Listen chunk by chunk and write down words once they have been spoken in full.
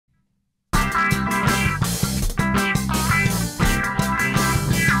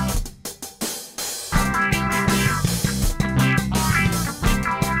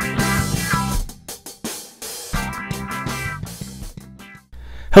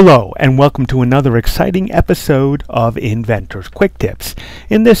Hello, and welcome to another exciting episode of Inventor's Quick Tips.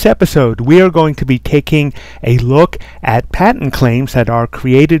 In this episode, we are going to be taking a look at patent claims that are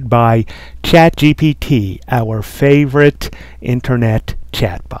created by ChatGPT, our favorite internet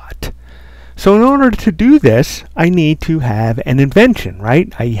chatbot. So in order to do this, I need to have an invention,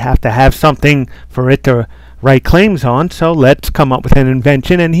 right? I have to have something for it to write claims on, so let's come up with an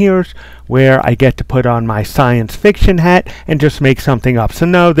invention, and here's where I get to put on my science fiction hat and just make something up. So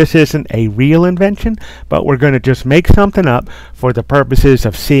no, this isn't a real invention, but we're going to just make something up for the purposes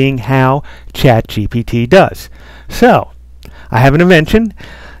of seeing how ChatGPT does. So, I have an invention.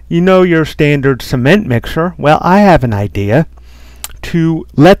 You know your standard cement mixer. Well, I have an idea. To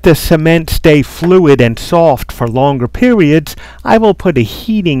let the cement stay fluid and soft for longer periods, I will put a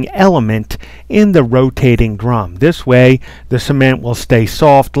heating element in the rotating drum. This way, the cement will stay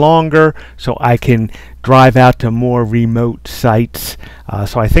soft longer, so I can drive out to more remote sites.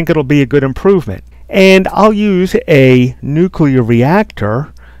 So I think it'll be a good improvement. And I'll use a nuclear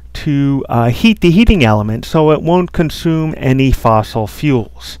reactor to heat the heating element so it won't consume any fossil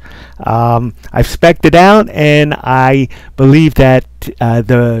fuels. I've spec'd it out, and I believe that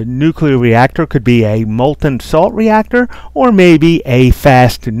the nuclear reactor could be a molten salt reactor or maybe a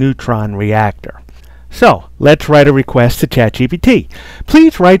fast neutron reactor. So, let's write a request to ChatGPT.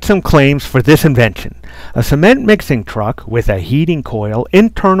 Please write some claims for this invention. A cement mixing truck with a heating coil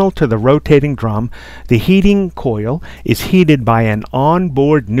internal to the rotating drum. The heating coil is heated by an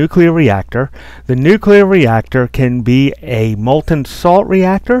onboard nuclear reactor. The nuclear reactor can be a molten salt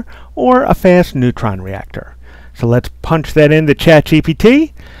reactor or a fast neutron reactor. So let's punch that into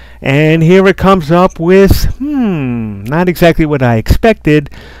ChatGPT. And here it comes up with, not exactly what I expected,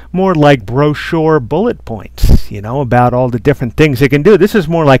 more like brochure bullet points, about all the different things it can do. This is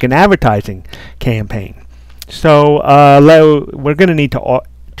more like an advertising campaign. So we're going to need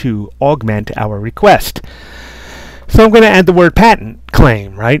to augment our request. So I'm going to add the word patent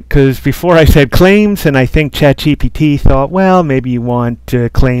claim, right? Because before I said claims, and I think ChatGPT thought, well, maybe you want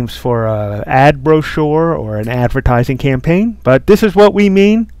claims for an ad brochure or an advertising campaign. But this is what we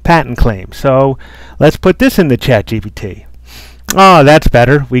mean, patent claim. So let's put this in the ChatGPT. Oh, that's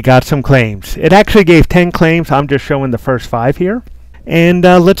better. We got some claims. It actually gave 10 claims. I'm just showing the first 5 here. And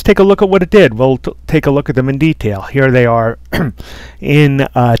let's take a look at what it did. We'll take a look at them in detail. Here they are in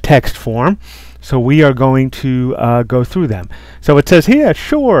text form. So we are going to go through them. So it says here,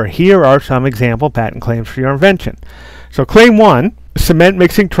 sure, here are some example patent claims for your invention. So claim 1, cement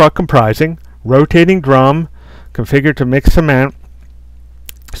mixing truck comprising rotating drum configured to mix cement,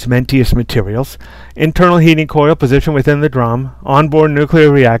 cementitious materials, internal heating coil positioned within the drum, onboard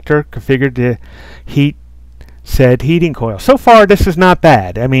nuclear reactor configured to heat said heating coil. So far, this is not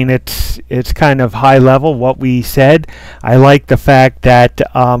bad. I mean, it's kind of high level what we said. I like the fact that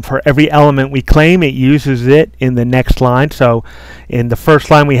for every element we claim, it uses it in the next line. So in the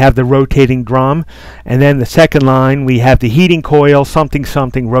first line, we have the rotating drum, and then the second line, we have the heating coil, something,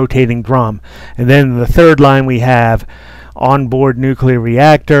 something, rotating drum. And then in the third line, we have onboard nuclear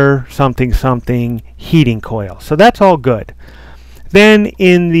reactor, something, something, heating coil. So that's all good. Then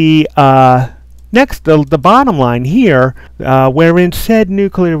in the next, the bottom line here, wherein said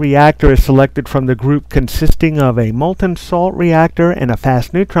nuclear reactor is selected from the group consisting of a molten salt reactor and a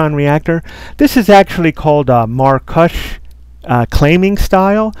fast neutron reactor. This is actually called a Markush claiming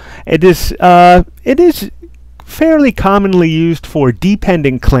style. It is fairly commonly used for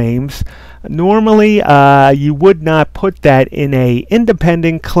dependent claims. Normally, you would not put that in a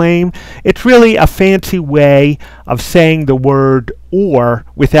independent claim. It's really a fancy way of saying the word or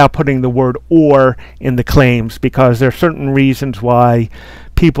without putting the word or in the claims, because there are certain reasons why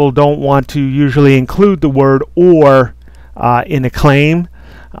people don't want to usually include the word or in a claim,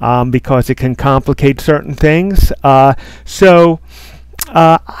 because it can complicate certain things. I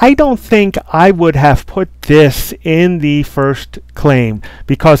don't think I would have put this in the first claim,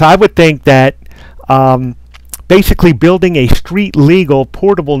 because I would think that basically building a street-legal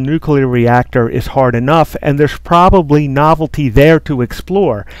portable nuclear reactor is hard enough, and there's probably novelty there to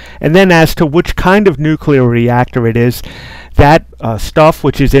explore. And then as to which kind of nuclear reactor it is, that stuff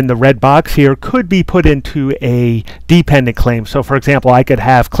which is in the red box here could be put into a dependent claim. So for example, I could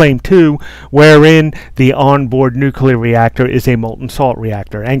have claim 2 wherein the onboard nuclear reactor is a molten salt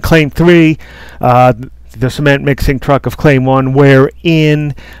reactor, and claim 3, the cement mixing truck of claim 1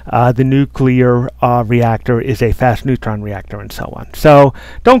 wherein the nuclear reactor is a fast neutron reactor, and so on. So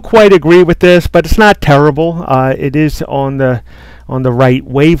don't quite agree with this, but it's not terrible. It is on the right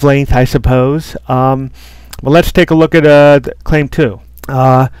wavelength, I suppose. Well, let's take a look at claim 2.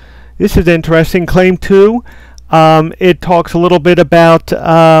 This is interesting. Claim 2, it talks a little bit about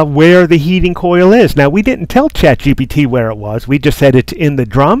where the heating coil is. Now, we didn't tell ChatGPT where it was. We just said it's in the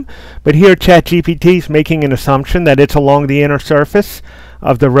drum. But here ChatGPT is making an assumption that it's along the inner surface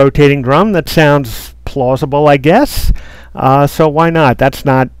of the rotating drum. That sounds plausible, I guess. So why not? That's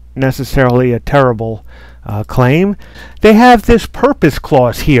not necessarily a terrible claim. They have this purpose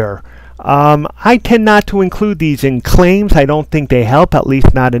clause here. I tend not to include these in claims. I don't think they help, at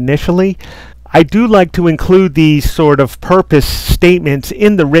least not initially. I do like to include these sort of purpose statements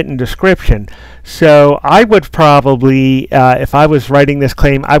in the written description. So I would probably, if I was writing this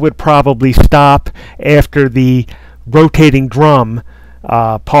claim, I would probably stop after the rotating drum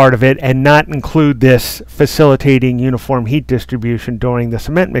part of it and not include this facilitating uniform heat distribution during the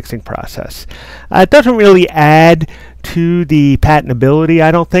cement mixing process. It doesn't really add to the patentability, I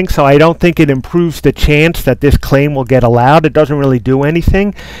don't think. So I don't think it improves the chance that this claim will get allowed. It doesn't really do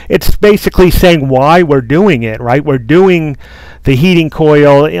anything. It's basically saying why we're doing it, right? We're doing the heating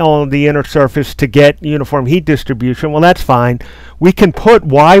coil on the inner surface to get uniform heat distribution. Well, that's fine. We can put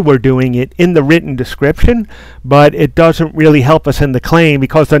why we're doing it in the written description, but it doesn't really help us in the claim,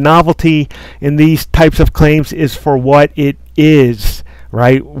 because the novelty in these types of claims is for what it is,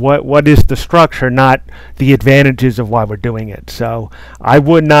 right? What is the structure, not the advantages of why we're doing it. So I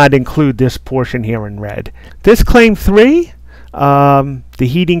would not include this portion here in red. This claim 3, the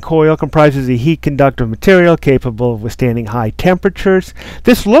heating coil comprises a heat conductive material capable of withstanding high temperatures.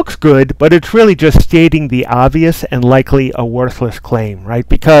 This looks good, but it's really just stating the obvious and likely a worthless claim, right?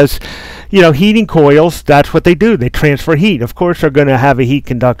 Because, you know, heating coils, that's what they do. They transfer heat. Of course, they're going to have a heat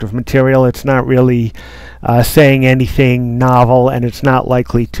conductive material. It's not really saying anything novel, and it's not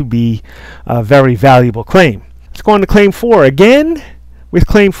likely to be a very valuable claim. Let's go on to claim 4 again. With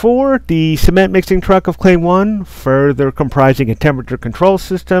claim 4, the cement mixing truck of claim 1, further comprising a temperature control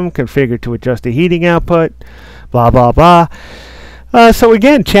system configured to adjust the heating output, blah, blah, blah. So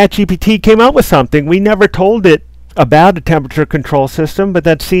again, ChatGPT came up with something. We never told it about a temperature control system, but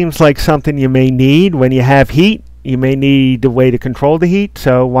that seems like something you may need when you have heat. You may need a way to control the heat,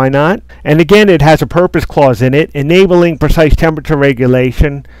 so why not? And again, it has a purpose clause in it, enabling precise temperature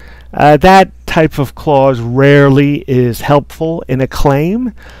regulation. That type of clause rarely is helpful in a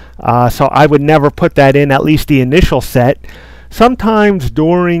claim, so I would never put that in, at least the initial set. Sometimes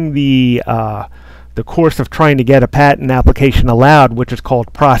during the course of trying to get a patent application allowed, which is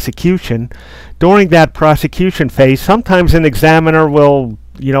called prosecution, during that prosecution phase, sometimes an examiner will,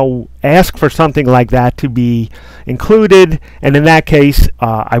 you know, ask for something like that to be included, and in that case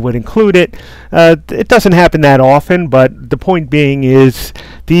I would include it. It doesn't happen that often, but the point being is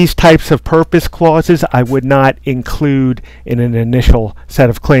these types of purpose clauses I would not include in an initial set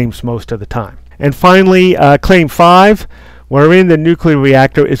of claims most of the time. And finally, claim 5, wherein the nuclear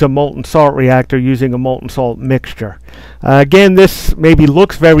reactor is a molten salt reactor using a molten salt mixture. Again, this maybe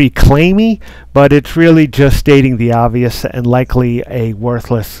looks very claimy, but it's really just stating the obvious and likely a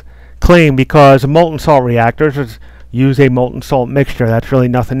worthless claim, because molten salt reactors use a molten salt mixture. That's really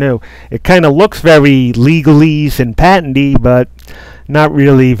nothing new. It kind of looks very legalese and patenty, but not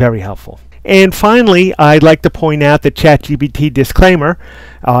really very helpful. And finally, I'd like to point out the ChatGPT disclaimer.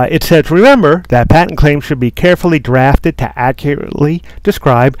 It says, remember that patent claims should be carefully drafted to accurately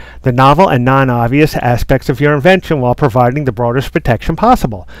describe the novel and non-obvious aspects of your invention while providing the broadest protection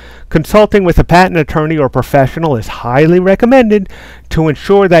possible. Consulting with a patent attorney or professional is highly recommended to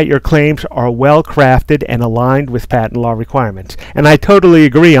ensure that your claims are well crafted and aligned with patent law requirements. And I totally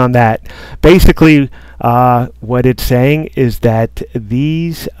agree on that. Basically, what it's saying is that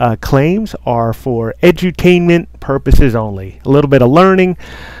these claims are for edutainment purposes only. A little bit of learning,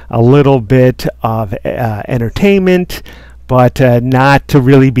 a little bit of entertainment, but not to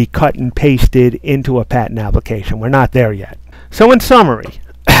really be cut and pasted into a patent application. We're not there yet. So in summary,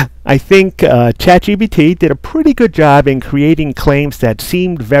 I think ChatGPT did a pretty good job in creating claims that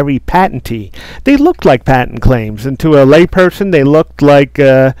seemed very patenty. They looked like patent claims, and to a layperson they looked like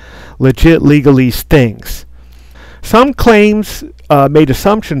legit legalese things. Some claims made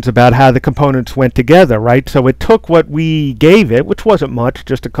assumptions about how the components went together, right? So it took what we gave it, which wasn't much,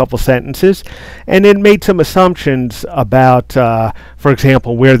 just a couple sentences, and it made some assumptions about, for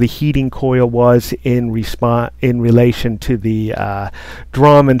example, where the heating coil was in relation to the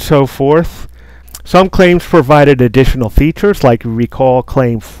drum and so forth. Some claims provided additional features, like you recall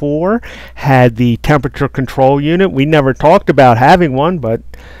claim 4 had the temperature control unit. We never talked about having one, but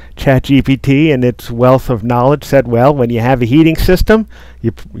ChatGPT and its wealth of knowledge said, well, when you have a heating system,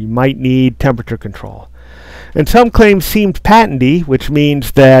 you might need temperature control. And some claims seemed patenty, which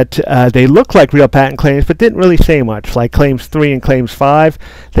means that they look like real patent claims but didn't really say much. Like claims 3 and claims 5,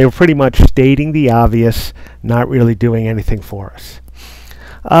 they were pretty much stating the obvious, not really doing anything for us.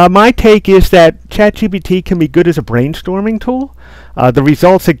 My take is that ChatGPT can be good as a brainstorming tool. The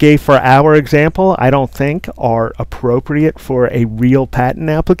results it gave for our example, I don't think, are appropriate for a real patent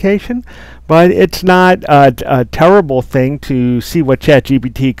application, but it's not a terrible thing to see what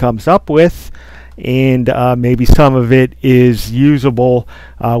ChatGPT comes up with, and maybe some of it is usable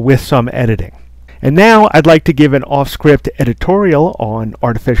with some editing. And now I'd like to give an off-script editorial on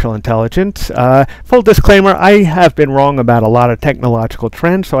artificial intelligence. Full disclaimer, I have been wrong about a lot of technological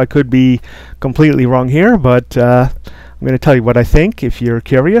trends, so I could be completely wrong here, but I'm going to tell you what I think if you're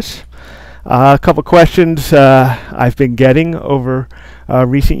curious. A couple questions I've been getting over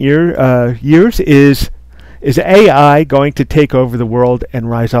recent years is AI going to take over the world and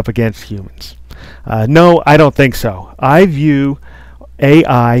rise up against humans? No, I don't think so. I view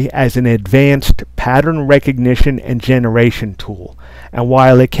AI as an advanced pattern recognition and generation tool. And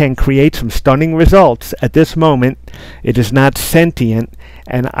while it can create some stunning results, at this moment, it is not sentient,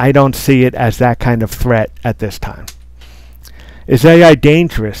 and I don't see it as that kind of threat at this time. Is AI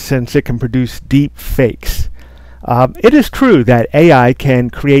dangerous since it can produce deep fakes? It is true that AI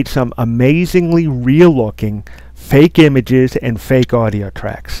can create some amazingly real-looking fake images and fake audio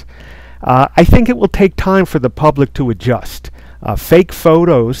tracks. I think it will take time for the public to adjust. Fake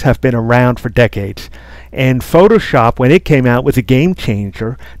photos have been around for decades, and Photoshop, when it came out, was a game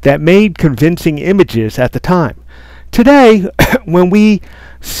changer that made convincing images at the time. Today, when we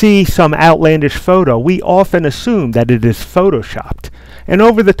see some outlandish photo, we often assume that it is photoshopped, and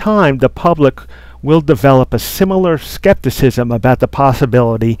over the time, the public will develop a similar skepticism about the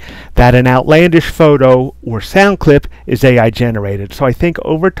possibility that an outlandish photo or sound clip is AI generated. So I think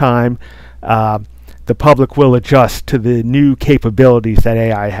over time, the public will adjust to the new capabilities that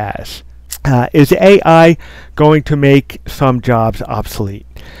AI has. Is AI going to make some jobs obsolete?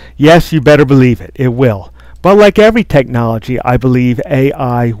 Yes, you better believe it. It will. But like every technology, I believe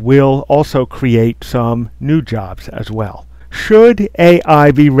AI will also create some new jobs as well. Should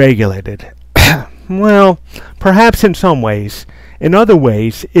AI be regulated? Well, perhaps in some ways. In other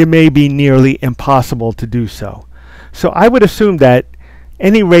ways, it may be nearly impossible to do so. So I would assume that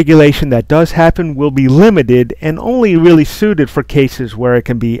any regulation that does happen will be limited and only really suited for cases where it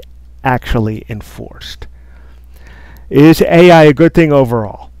can be actually enforced. Is AI a good thing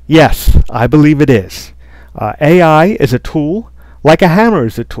overall? Yes, I believe it is. AI is a tool, like a hammer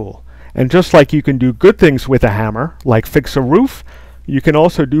is a tool. And just like you can do good things with a hammer, like fix a roof, you can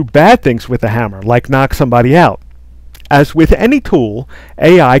also do bad things with a hammer, like knock somebody out. As with any tool,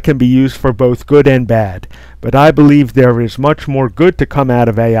 AI can be used for both good and bad, but I believe there is much more good to come out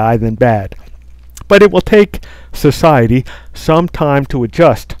of AI than bad. But it will take society some time to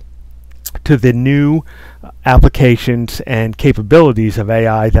adjust to the new applications and capabilities of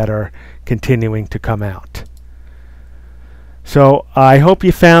AI that are continuing to come out. So I hope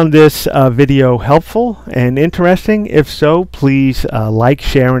you found this video helpful and interesting. If so, please like,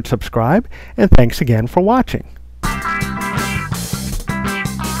 share, and subscribe. And thanks again for watching.